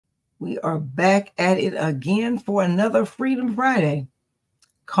We are back at it again for another Freedom Friday.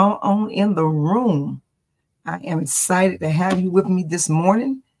 Come on in the room. I am excited to have you with me this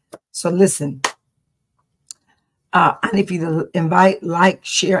morning. So listen, I need you to invite, like,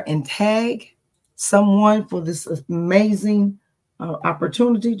 share, and tag someone for this amazing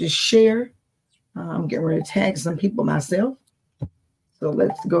opportunity to share. I'm getting ready to tag some people myself. So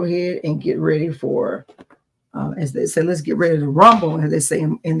let's go ahead and get ready for, as they say, let's get ready to rumble, as they say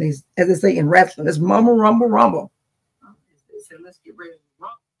in wrestling. Let's mumble, rumble, rumble. As they say, let's get ready to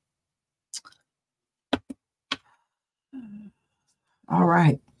rumble. All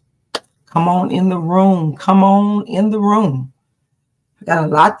right. Come on in the room. Come on in the room. I got a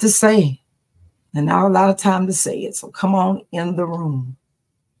lot to say and not a lot of time to say it. So come on in the room.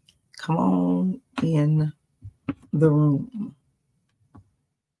 Come on in the room.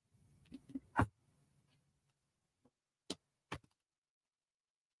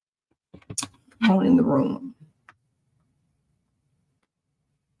 Come on in the room.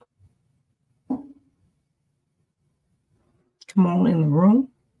 Come on in the room.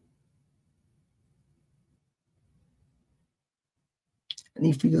 And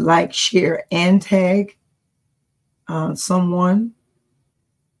if you like, share, and tag someone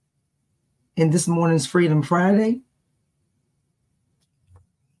in this morning's Freedom Friday,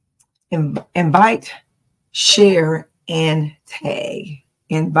 invite, share, and tag.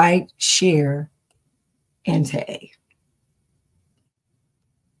 Invite, share, and tag.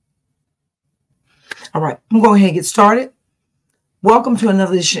 All right, I'm going to go ahead and get started. Welcome to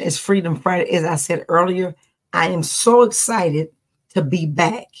another edition. It's Freedom Friday. As I said earlier, I am so excited to be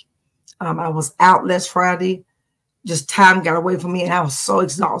back. I was out last Friday. Just time got away from me, and I was so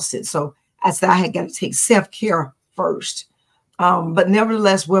exhausted. So I said I had got to take self-care first. But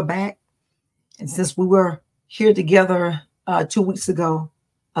nevertheless, we're back. And since we were here together 2 weeks ago,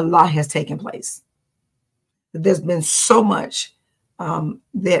 a lot has taken place. There's been so much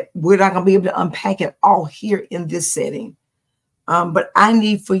that we're not going to be able to unpack it all here in this setting. But I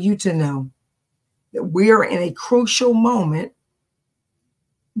need for you to know that we are in a crucial moment,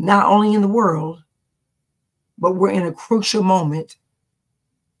 not only in the world, but we're in a crucial moment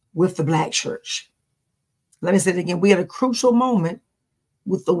with the Black church. Let me say it again. We're at a crucial moment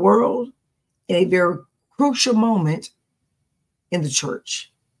with the world, and a very crucial moment in the church.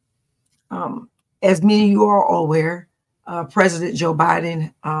 As many of you are aware, President Joe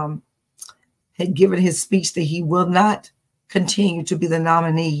Biden had given his speech that he will not continue to be the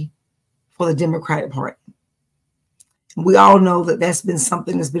nominee for the Democratic Party. We all know that that's been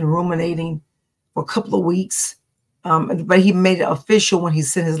something that's been ruminating for a couple of weeks, but he made it official when he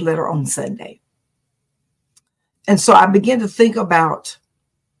sent his letter on Sunday. And so I began to think about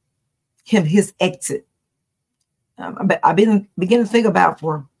his exit. I began to think about,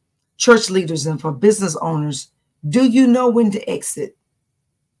 for church leaders and for business owners, do you know when to exit?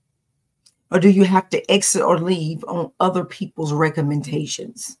 Or do you have to exit or leave on other people's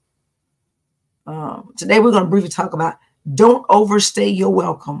recommendations? Today, we're going to briefly talk about don't overstay your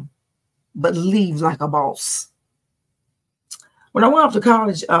welcome, but leave like a boss. When I went off to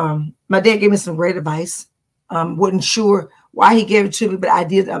college, my dad gave me some great advice. Wasn't sure why he gave it to me, but I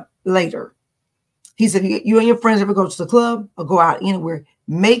did later. He said, you and your friends ever go to the club or go out anywhere,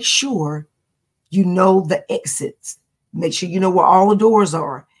 make sure you know the exits. Make sure you know where all the doors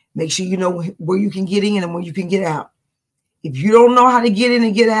are. Make sure you know where you can get in and where you can get out. If you don't know how to get in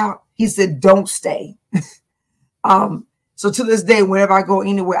and get out, he said, don't stay. So to this day, whenever I go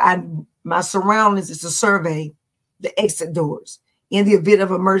anywhere, my surroundings is to survey the exit doors. In the event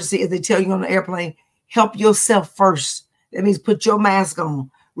of emergency, as they tell you on the airplane, help yourself first. That means put your mask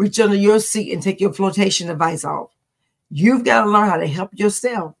on, reach under your seat, and take your flotation device off. You've got to learn how to help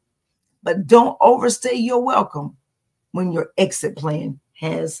yourself, but don't overstay your welcome when your exit plan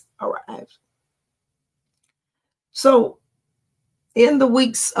has arrived. So in the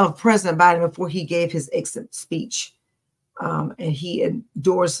weeks of President Biden, before he gave his exit speech, and he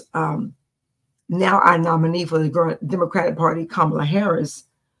endorsed now our nominee for the Democratic Party, Kamala Harris,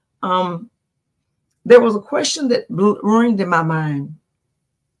 there was a question that ringed in my mind.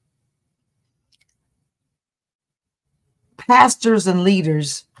 Pastors and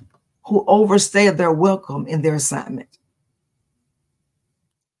leaders who overstay their welcome in their assignment.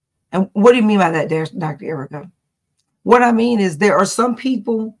 And what do you mean by that, Dr. Erica? What I mean is there are some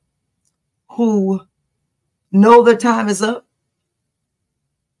people who know their time is up,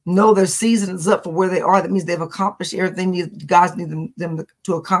 know their season is up for where they are. That means they've accomplished everything God needs them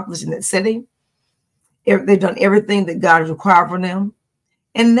to accomplish in that setting. They've done everything that God has required from them.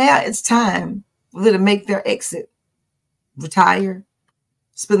 And now it's time for them to make their exit, retire,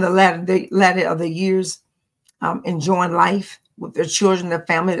 spend the latter of their years enjoying life with their children, their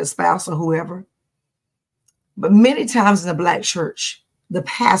family, their spouse, or whoever. But many times in the Black church, the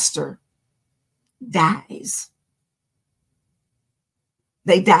pastor dies.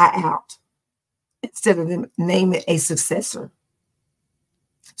 They die out instead of them naming a successor.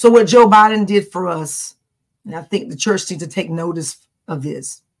 So what Joe Biden did for us, and I think the church needs to take notice of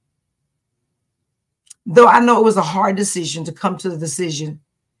this. Though I know it was a hard decision to come to the decision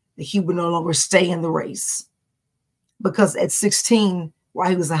that he would no longer stay in the race. Because at 16, while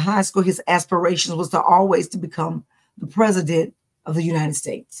he was in high school, his aspirations was to become the president of the United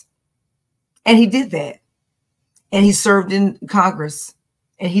States. And he did that. And he served in Congress.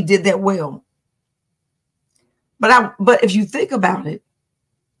 And he did that well. But if you think about it,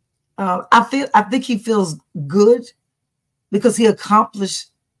 I think he feels good because he accomplished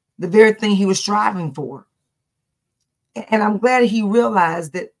the very thing he was striving for. And I'm glad he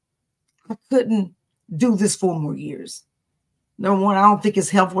realized that I couldn't do this 4 more years. Number one, I don't think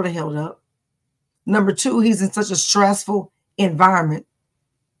his health would have held up. Number two, he's in such a stressful environment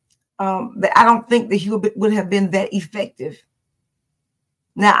that I don't think that he would have been that effective.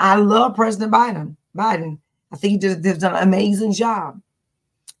 Now, I love President Biden. I think he's done an amazing job.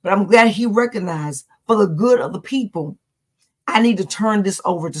 But I'm glad he recognized, for the good of the people, I need to turn this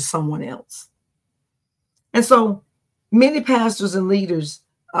over to someone else. And so many pastors and leaders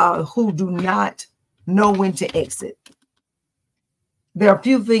who do not know when to exit. There are a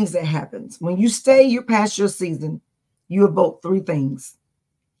few things that happens. When you stay your past your season, you evoke 3 things: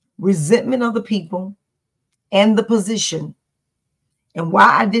 resentment of the people and the position, and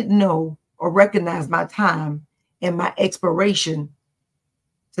why I didn't know or recognize my time and my expiration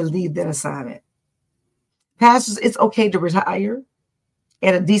to leave that assignment. Pastors, it's okay to retire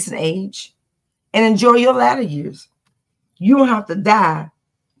at a decent age and enjoy your latter years. You don't have to die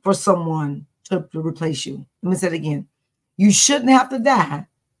for someone to replace you. Let me say it again. You shouldn't have to die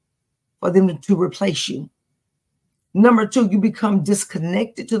for them to replace you. Number 2, you become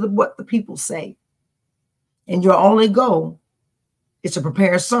disconnected to what the people say. And your only goal is to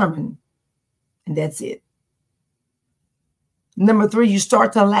prepare a sermon, and that's it. Number 3, you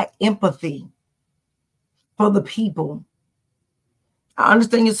start to lack empathy for the people. I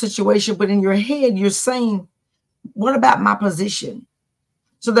understand your situation, but in your head, you're saying, what about my position?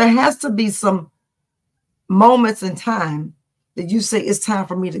 So there has to be some moments in time that you say it's time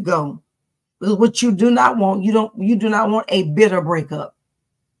for me to go. Because what you do not want, you do not want a bitter breakup.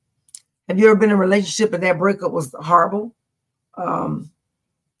 Have you ever been in a relationship and that breakup was horrible?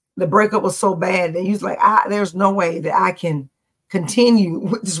 The breakup was so bad that you're like, there's no way that I can continue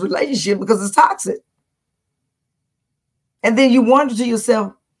with this relationship because it's toxic. And then you wonder to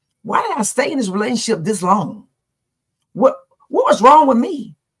yourself, why did I stay in this relationship this long? What was wrong with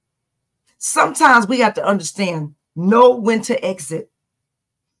me? Sometimes we have to understand, know when to exit.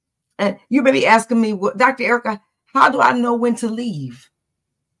 And you may be asking me, well, Dr. Erica, how do I know when to leave?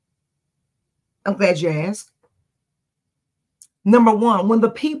 I'm glad you asked. Number 1, when the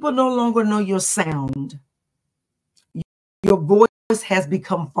people no longer know your sound, your voice has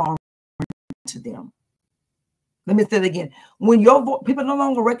become foreign to them. Let me say it again. When people no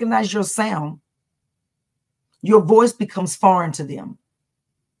longer recognize your sound, your voice becomes foreign to them.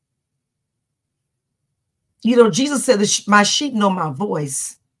 You know, Jesus said, my sheep know my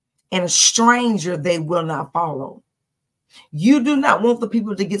voice, and a stranger they will not follow. You do not want the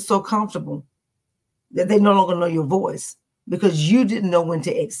people to get so comfortable that they no longer know your voice because you didn't know when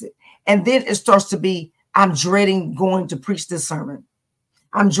to exit. And then it starts to be, I'm dreading going to preach this sermon.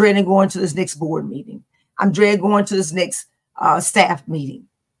 I'm dreading going to this next board meeting. I'm dreading going to this next staff meeting,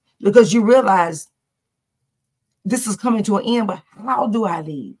 because you realize this is coming to an end, but how do I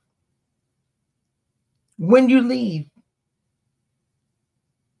leave? When you leave,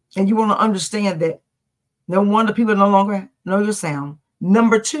 and you want to understand that no wonder people no longer know your sound.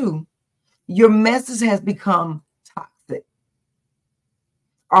 Number 2, your message has become toxic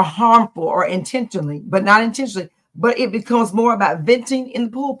or harmful or intentionally, but not intentionally, but it becomes more about venting in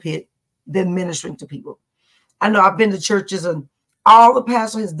the pulpit than ministering to people. I know I've been to churches and all the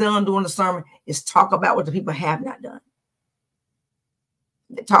pastor has done during the sermon is talk about what the people have not done.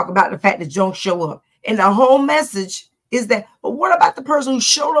 They talk about the fact that you don't show up. And the whole message is that, but what about the person who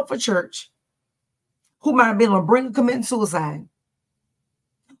showed up for church, who might have been on the brink of committing suicide,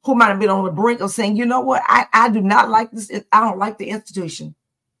 who might have been on the brink of saying, you know what, I do not like this. I don't like the institution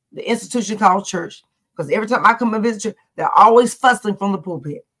called church, because every time I come and visit you, they're always fussing from the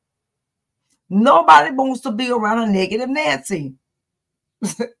pulpit. Nobody wants to be around a negative Nancy,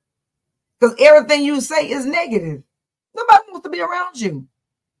 because everything you say is negative. Nobody wants to be around you.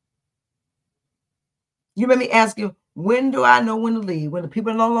 You made me ask you, when do I know when to leave? When the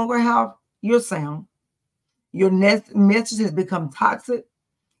people no longer have your sound, your message has become toxic,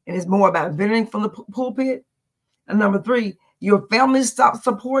 and it's more about venting from the pulpit. And number 3, your family stops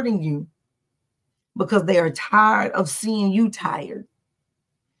supporting you because they are tired of seeing you tired.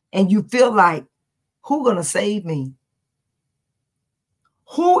 And you feel like, who's going to save me?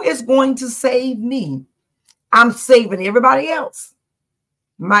 Who is going to save me? I'm saving everybody else.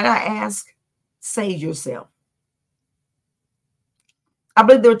 Might I ask, save yourself. I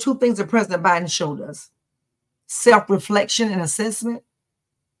believe there are 2 things that President Biden showed us: self-reflection and assessment,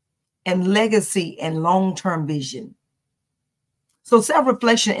 and legacy and long-term vision. So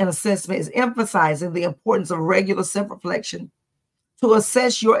self-reflection and assessment is emphasizing the importance of regular self-reflection to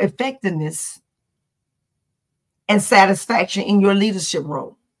assess your effectiveness and satisfaction in your leadership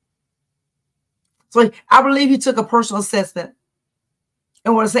role. So I believe he took a personal assessment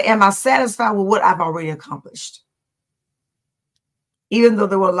and want to say, am I satisfied with what I've already accomplished? Even though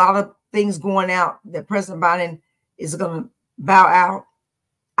there were a lot of things going out that President Biden is going to bow out,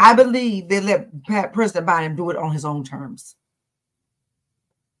 I believe they let President Biden do it on his own terms.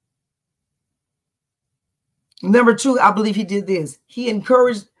 Number 2, I believe he did this. He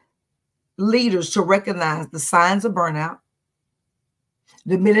encouraged leaders to recognize the signs of burnout,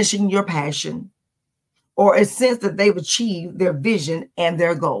 diminishing your passion, or a sense that they've achieved their vision and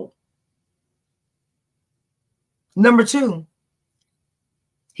their goal. Number 2,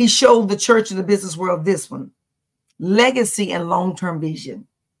 he showed the church and the business world this one: legacy and long-term vision.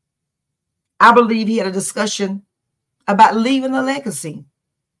 I believe he had a discussion about leaving a legacy,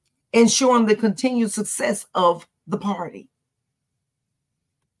 ensuring the continued success of the party.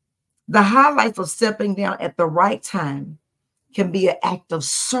 The highlights of stepping down at the right time can be an act of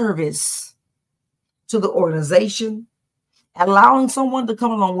service to the organization, allowing someone to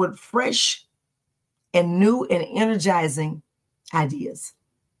come along with fresh and new and energizing ideas.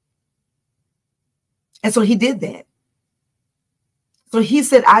 And so he did that. So he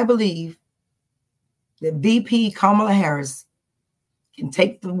said, I believe that VP Kamala Harris can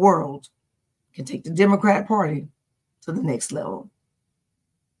take the world, can take the Democrat Party to the next level.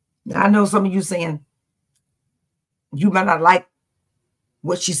 Now, I know some of you saying you might not like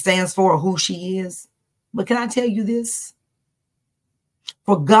what she stands for or who she is, but can I tell you this?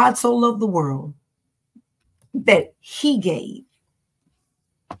 For God so loved the world that he gave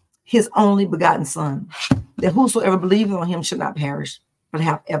his only begotten Son, that whosoever believeth on him should not perish, but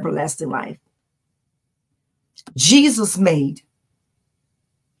have everlasting life. Jesus made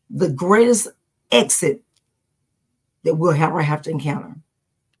the greatest exit that we'll ever have to encounter.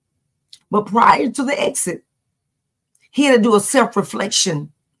 But prior to the exit, he had to do a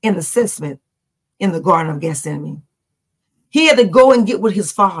self-reflection and assessment in the Garden of Gethsemane. He had to go and get with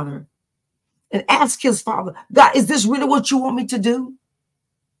his Father and ask his Father, God, is this really what you want me to do?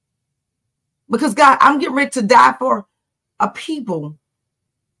 Because God, I'm getting ready to die for a people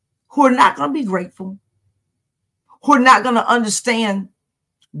who are not going to be grateful, who are not going to understand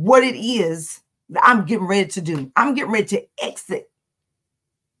what it is that I'm getting ready to do. I'm getting ready to exit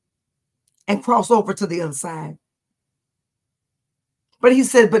and cross over to the other side. But he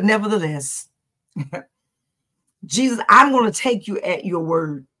said, but nevertheless, Jesus, I'm going to take you at your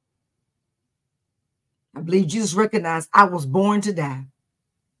word. I believe Jesus recognized I was born to die.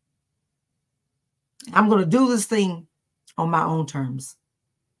 I'm going to do this thing on my own terms.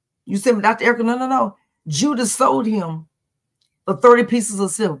 You said, Dr. Erica, no. Judas sold him for 30 pieces of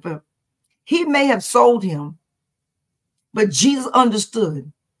silver. He may have sold him, but Jesus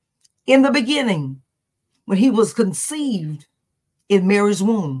understood in the beginning when he was conceived in Mary's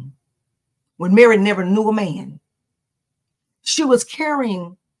womb, when Mary never knew a man, she was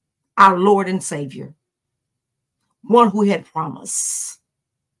carrying our Lord and Savior, one who had promise,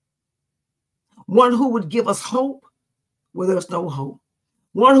 one who would give us hope where there's no hope,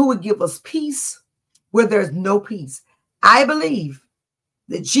 one who would give us peace where there's no peace. I believe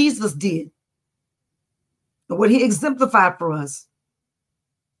that Jesus did, and what he exemplified for us,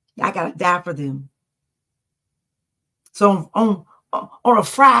 I got to die for them. So on a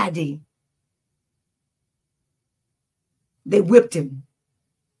Friday, they whipped him,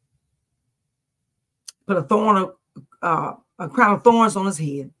 put a crown of thorns on his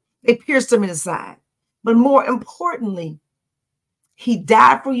head. They pierced him in his side. But more importantly, he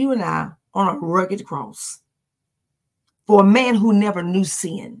died for you and I on a rugged cross for a man who never knew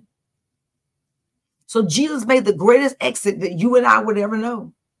sin. So Jesus made the greatest exit that you and I would ever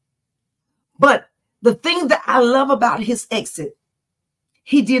know. But the thing that I love about his exit,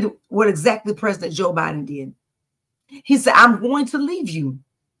 he did what exactly President Joe Biden did. He said, I'm going to leave you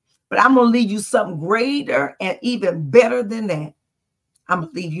But I'm going to leave you something greater and even better than that. I'm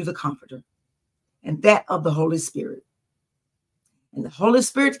going to leave you the comforter, and that of the Holy Spirit. And the Holy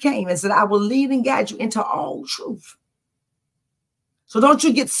Spirit came and said, I will lead and guide you into all truth. So don't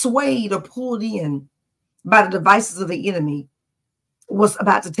you get swayed or pulled in by the devices of the enemy, what's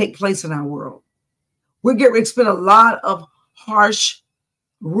about to take place in our world. We're getting ready to spend a lot of harsh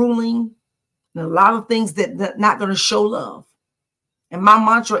ruling and a lot of things that not going to show love. And my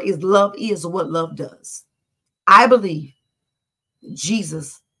mantra is love is what love does. I believe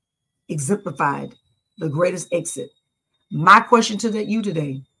Jesus exemplified the greatest exit. My question to you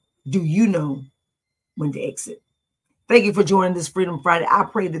today, do you know when to exit? Thank you for joining this Freedom Friday. I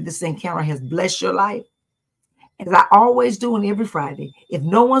pray that this encounter has blessed your life. As I always do on every Friday, if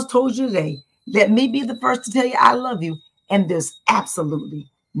no one's told you today, let me be the first to tell you I love you. And there's absolutely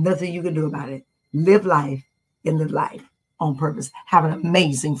nothing you can do about it. Live life and live life on purpose. Have an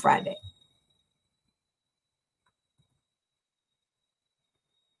amazing Friday.